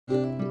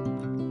Hello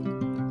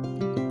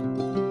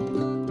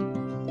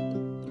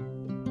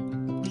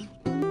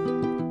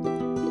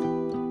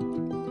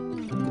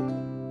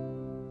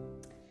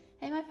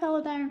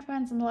Diamond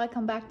friends, and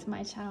welcome back to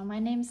my channel. My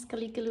name is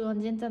Kalikaloo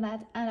on the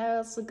internet, and I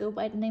also go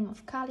by the name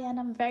of Kali, and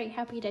I'm very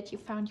happy that you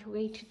found your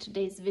way to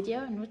today's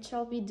video, in which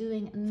I'll be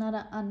doing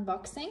another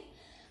unboxing.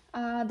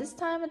 This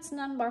time it's an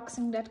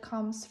unboxing that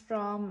comes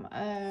from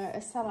a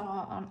seller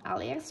on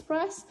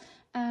Aliexpress,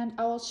 and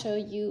I will show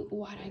you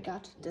what I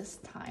got this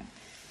time.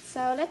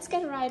 So let's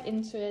get right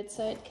into it.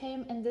 So it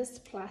came in this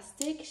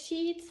plastic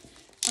sheet.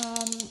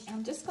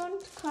 I'm just going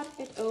to cut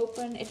it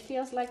open. It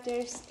feels like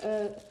there's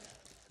a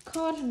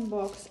carton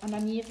box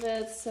underneath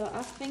it, so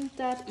I think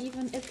that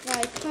even if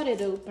I cut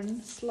it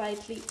open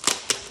slightly,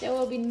 there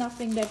will be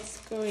nothing that's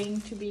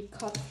going to be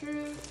cut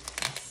through,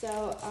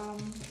 so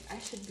I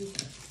should be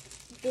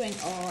doing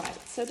all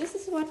right. So this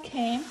is what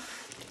came.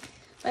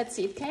 Let's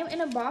see, it came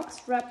in a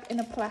box wrapped in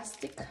a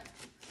plastic,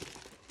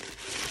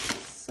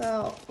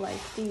 so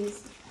like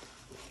these.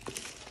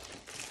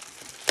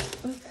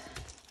 Oops.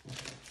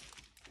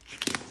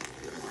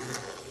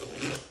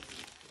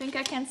 I think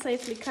I can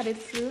safely cut it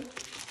through.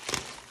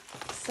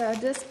 So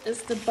this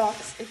is the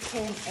box it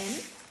came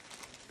in.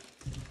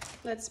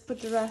 Let's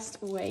put the rest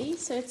away.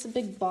 So it's a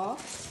big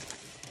box.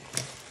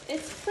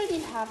 It's pretty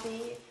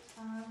heavy.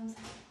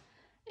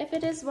 If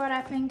it is what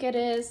I think it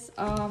is,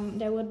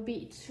 there would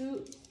be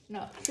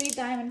three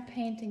diamond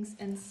paintings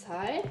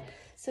inside.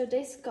 So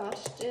they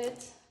scotched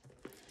it.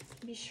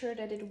 Be sure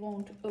that it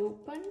won't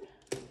open.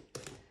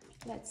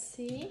 Let's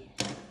see.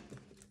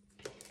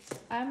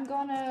 I'm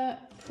gonna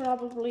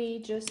probably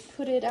just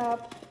put it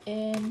up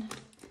in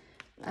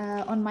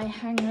on my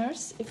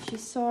hangers. If you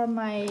saw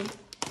my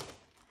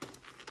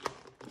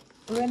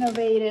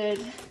renovated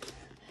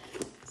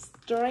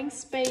drawing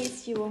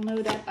space, you will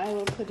know that I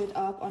will put it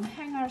up on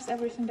hangers,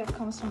 everything that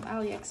comes from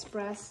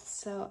Aliexpress,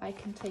 so I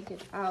can take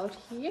it out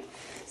here.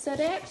 So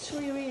they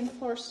actually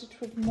reinforced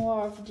it with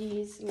more of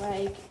these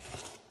like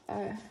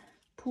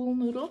pool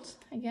noodles,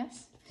 I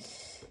guess.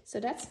 So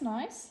that's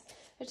nice.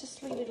 I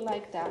just leave it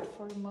like that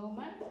for a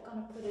moment.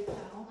 I'm gonna put it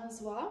down as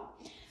well.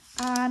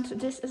 And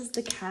this is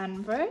the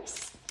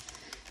canvas.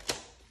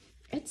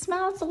 It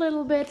smells a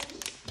little bit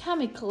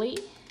chemically.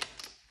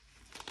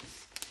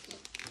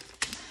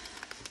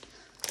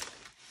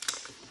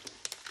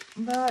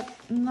 But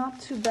not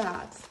too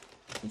bad.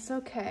 It's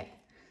okay.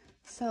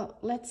 So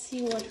let's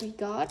see what we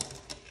got.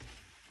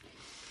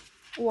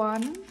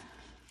 1,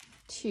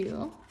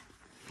 2,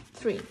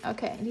 3.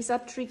 Okay, these are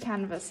 3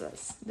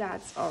 canvases.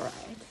 That's all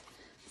right.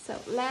 So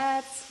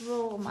let's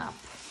roll them up.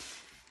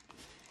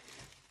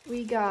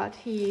 We got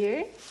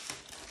here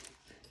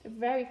the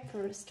very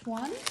first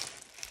one,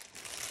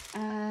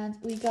 and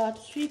we got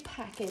 3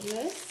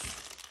 packages.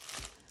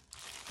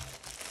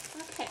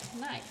 Okay,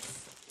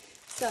 nice.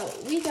 So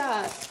we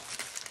got,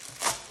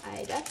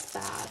 that's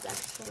bad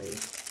actually.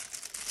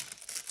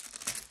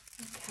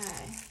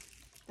 Okay,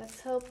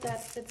 let's hope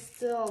that it's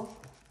still,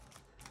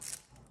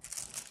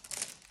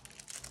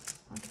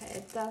 okay,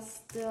 it does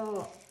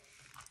still,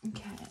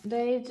 okay,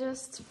 they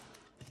just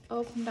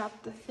opened up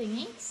the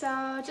thingy,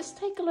 so just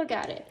take a look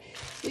at it.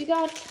 We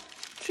got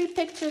 3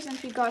 pictures and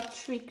we got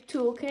 3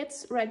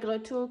 toolkits, regular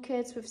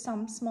toolkits with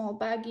some small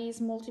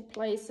baggies,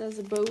 multi-places,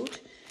 a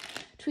boat,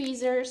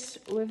 tweezers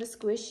with a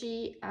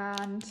squishy,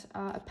 and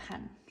a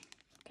pen.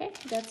 Okay,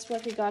 that's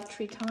what we got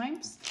 3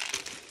 times.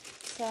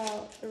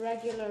 So a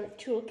regular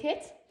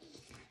toolkit.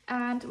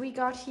 And we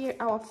got here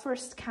our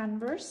first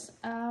canvas.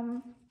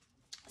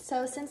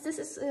 So since this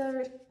is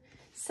a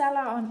seller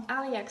on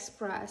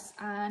Aliexpress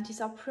and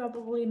these are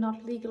probably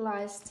not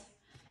legalized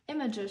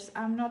images,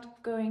 I'm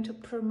not going to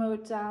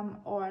promote them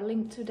or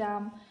link to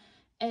them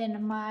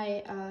in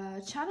my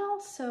channel.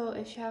 So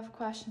if you have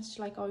questions,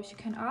 like always, you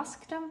can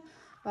ask them,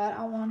 but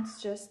I won't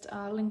just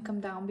link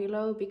them down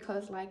below,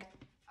 because like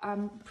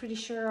I'm pretty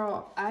sure,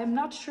 or I'm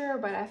not sure,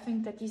 but I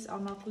think that these are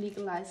not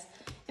legalized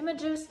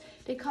images.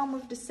 They come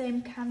with the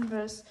same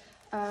canvas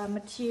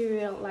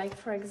material, like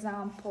for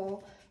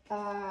example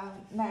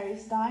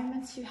Mary's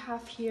diamonds you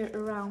have here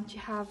around.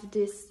 You have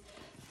this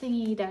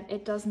thingy that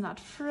it does not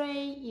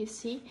fray, you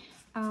see.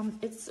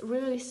 It's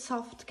really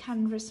soft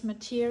canvas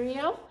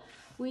material.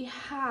 We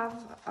have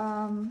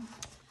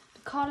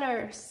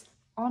colors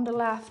on the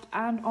left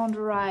and on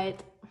the right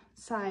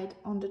side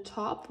on the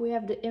top. We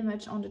have the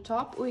image on the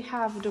top. We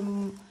have the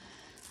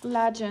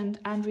legend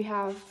and we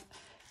have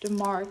the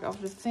mark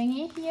of the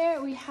thingy here.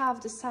 We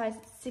have the size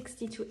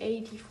 60 to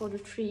 80 for the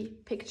 3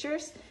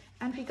 pictures.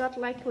 And we got,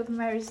 like with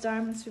Mary's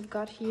diamonds, we've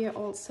got here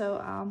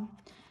also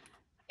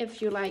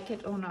if you like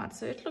it or not.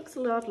 So it looks a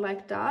lot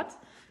like that.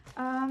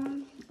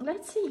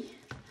 Let's see.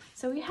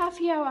 So we have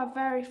here our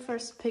very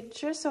first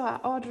picture. So I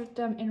ordered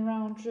them in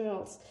round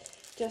drills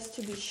just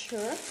to be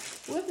sure.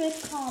 With it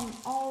come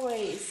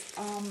always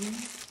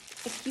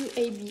a few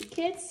AB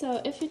kits.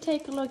 So if you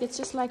take a look, it's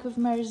just like with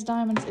Mary's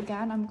diamonds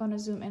again. I'm gonna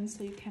zoom in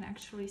so you can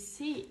actually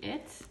see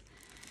it.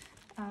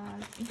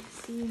 Let me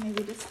see,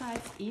 maybe this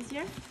side's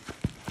easier.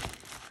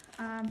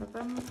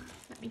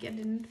 Let me get it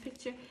in the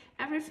picture.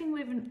 everything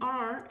with an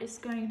R is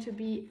going to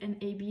be an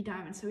AB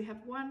diamond. So we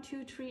have 1,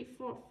 2, 3,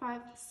 4,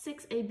 5,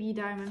 6 AB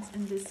diamonds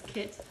in this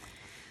kit.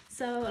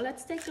 So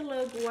let's take a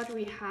look what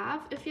we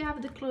have. If you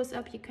have the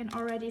close-up, you can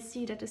already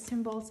see that the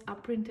symbols are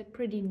printed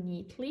pretty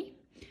neatly.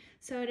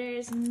 So there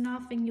is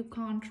nothing you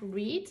can't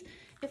read.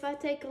 If I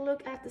take a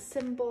look at the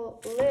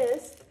symbol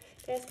list,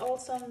 there's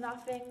also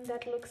nothing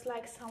that looks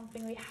like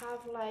something we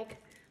have, like,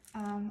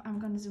 I'm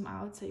gonna zoom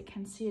out so you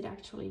can see it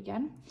actually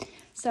again.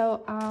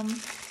 So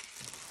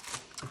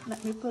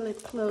let me pull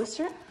it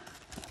closer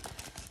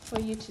for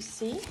you to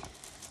see.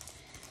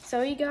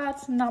 So we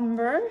got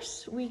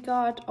numbers, we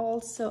got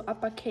also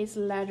uppercase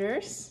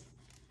letters,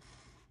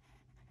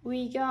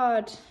 we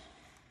got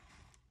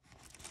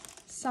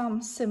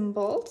some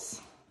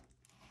symbols,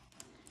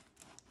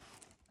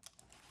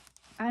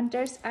 and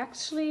there's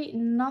actually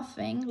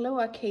nothing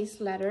lowercase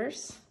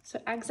letters, so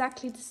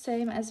exactly the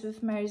same as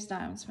with Mary's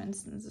Diamonds, for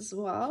instance, as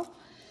well.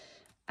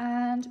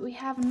 And we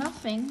have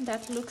nothing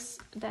that looks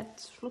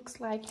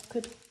like you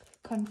could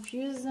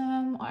confuse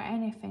them or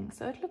anything,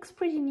 so it looks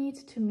pretty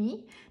neat to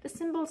me. The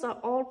symbols are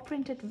all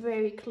printed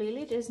very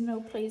clearly. There's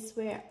no place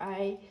where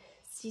I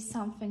see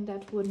something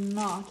that would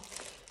not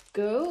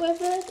go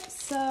with it.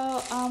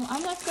 So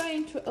I'm not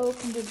going to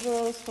open the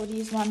drawers for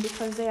these one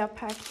because they are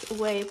packed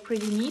away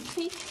pretty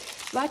neatly,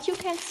 but you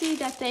can see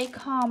that they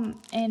come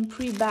in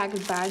pre-bagged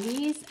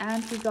baggies,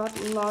 and we got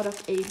a lot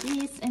of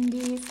ABs in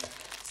these,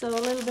 so a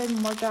little bit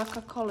more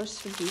darker colors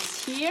for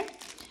these here.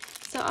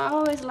 So I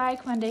always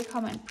like when they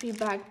come in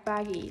pre-bagged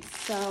baggies,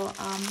 so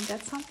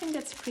that's something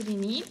that's pretty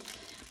neat.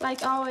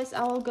 Like always,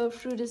 I will go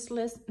through this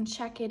list and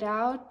check it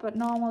out, but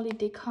normally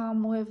they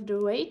come with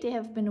the weight. They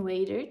have been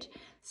weighted,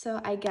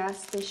 so I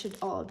guess they should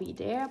all be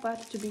there,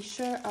 but to be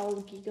sure, I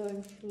will be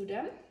going through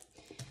them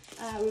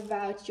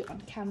without you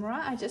on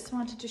camera. I just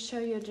wanted to show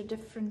you the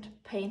different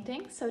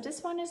paintings. So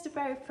this one is the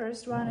very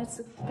first one. It's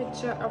a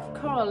picture of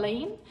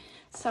Coraline.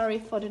 Sorry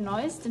for the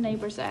noise, the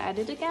neighbors are at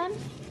it again.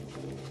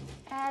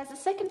 As a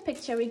second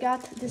picture, we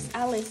got this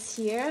Alice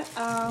here.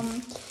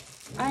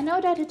 I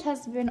know that it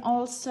has been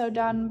also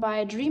done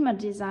by Dreamer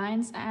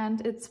Designs,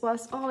 and it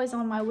was always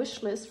on my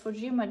wish list for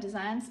Dreamer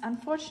Designs.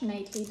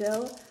 Unfortunately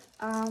though,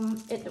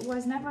 it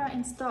was never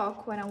in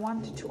stock when I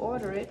wanted to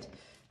order it.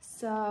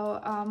 So,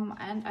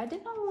 and I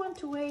did not want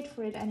to wait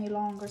for it any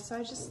longer, so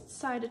I just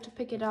decided to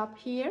pick it up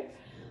here.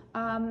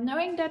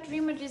 Knowing that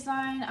Dreamer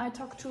Design, I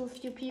talked to a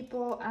few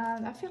people,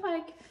 and I feel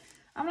like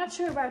I'm not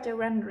sure about their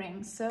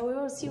renderings, so we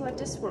will see what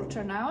this will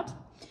turn out.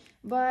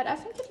 But I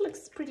think it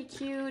looks pretty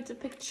cute, the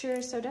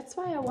picture, so that's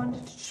why I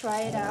wanted to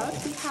try it out.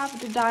 We have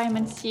the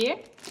diamonds here,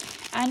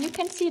 and you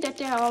can see that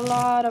there are a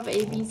lot of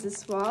ABs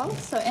as well.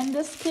 So in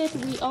this kit,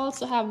 we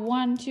also have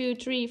 1, 2,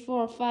 3,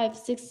 4, 5,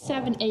 6,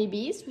 7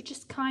 ABs, which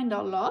is kind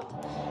of a lot.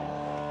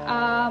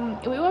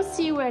 We will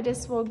see where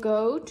this will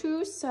go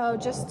to, so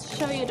just to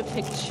show you the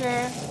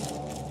picture.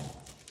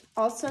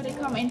 Also, they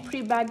come in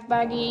pre-bagged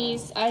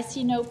baggies. I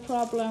see no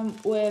problem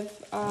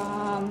with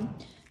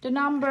the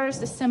numbers,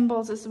 the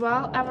symbols as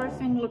well.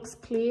 Everything looks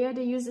clear.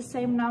 They use the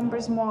same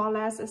numbers more or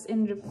less as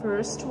in the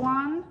first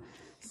one,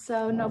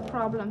 so no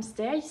problems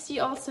there. You see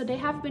also they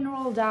have been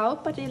rolled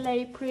out, but they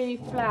lay pretty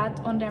flat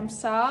on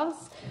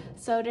themselves,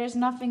 so there's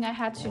nothing I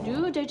had to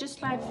do. They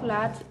just lie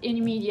flat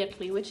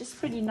immediately, which is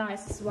pretty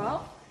nice as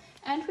well.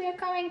 And we are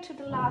coming to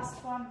the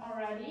last one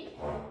already.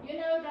 You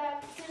know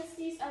that since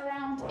these are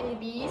round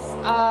ABs,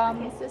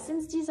 so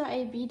since these are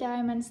AB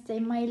diamonds, they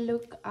might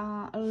look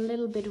a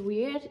little bit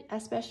weird,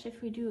 especially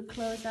if we do a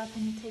close-up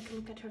and you take a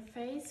look at her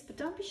face. But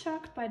don't be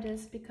shocked by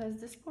this, because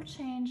this will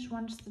change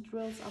once the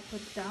drills are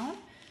put down.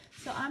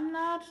 So I'm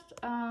not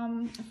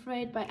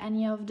afraid by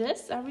any of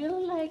this. I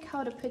really like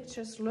how the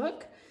pictures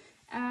look.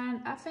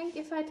 And I think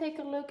if I take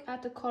a look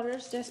at the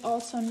colors, there's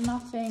also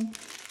nothing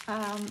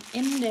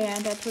in there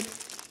that would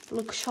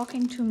look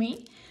shocking to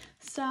me.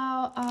 So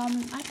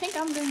I think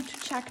I'm going to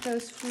check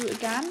those through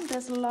again.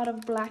 There's a lot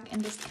of black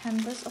in this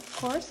canvas, of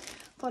course,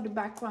 for the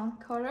background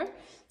color.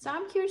 So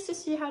I'm curious to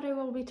see how they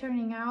will be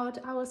turning out.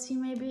 I will see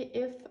maybe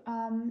if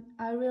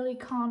I really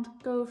can't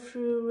go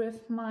through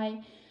with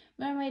my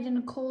Mermaid in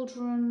a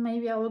Cauldron.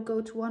 Maybe I will go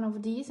to one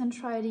of these and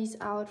try these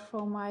out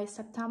for my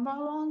September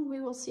long. We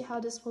will see how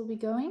this will be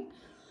going.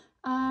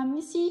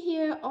 You see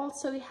here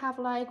also we have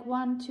like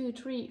 1, 2,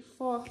 3,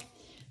 4,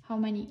 how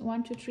many?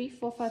 1, 2, 3,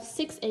 4, 5,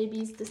 6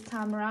 ABs this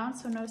time around,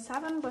 so no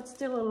 7, but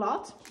still a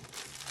lot.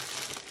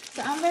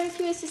 So I'm very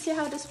curious to see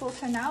how this will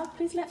turn out.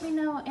 Please let me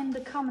know in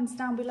the comments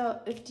down below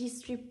if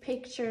these 3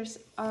 pictures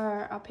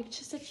are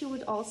pictures that you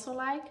would also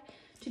like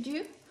to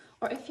do,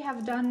 or if you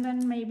have done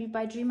them maybe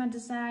by Dreamer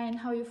Design,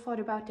 how you thought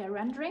about their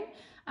rendering.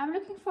 I'm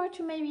looking forward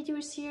to maybe do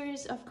a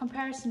series of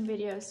comparison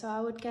videos, so I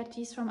would get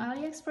these from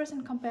Aliexpress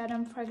and compare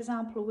them, for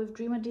example, with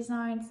Dreamer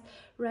Designs,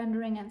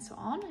 rendering and so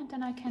on, and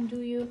then I can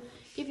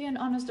give you an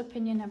honest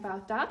opinion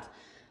about that.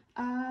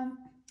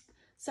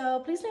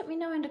 So please let me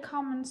know in the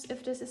comments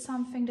if this is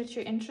something that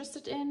you're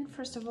interested in.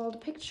 First of all, the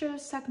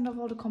pictures, second of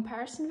all, the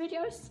comparison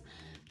videos.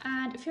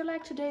 And if you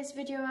like today's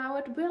video, I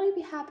would really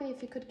be happy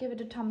if you could give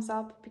it a thumbs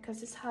up, because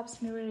this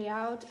helps me really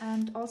out.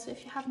 And also,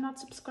 if you have not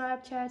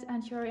subscribed yet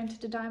and you're into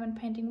the diamond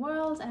painting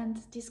world and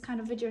these kind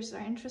of videos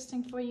are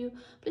interesting for you,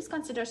 please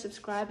consider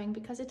subscribing,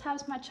 because it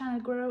helps my channel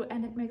grow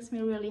and it makes me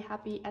really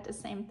happy at the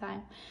same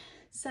time.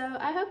 So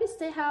I hope you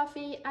stay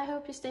healthy, I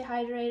hope you stay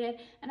hydrated,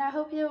 and I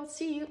hope you'll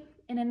see you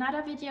in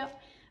another video.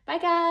 Bye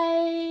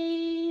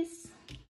guys!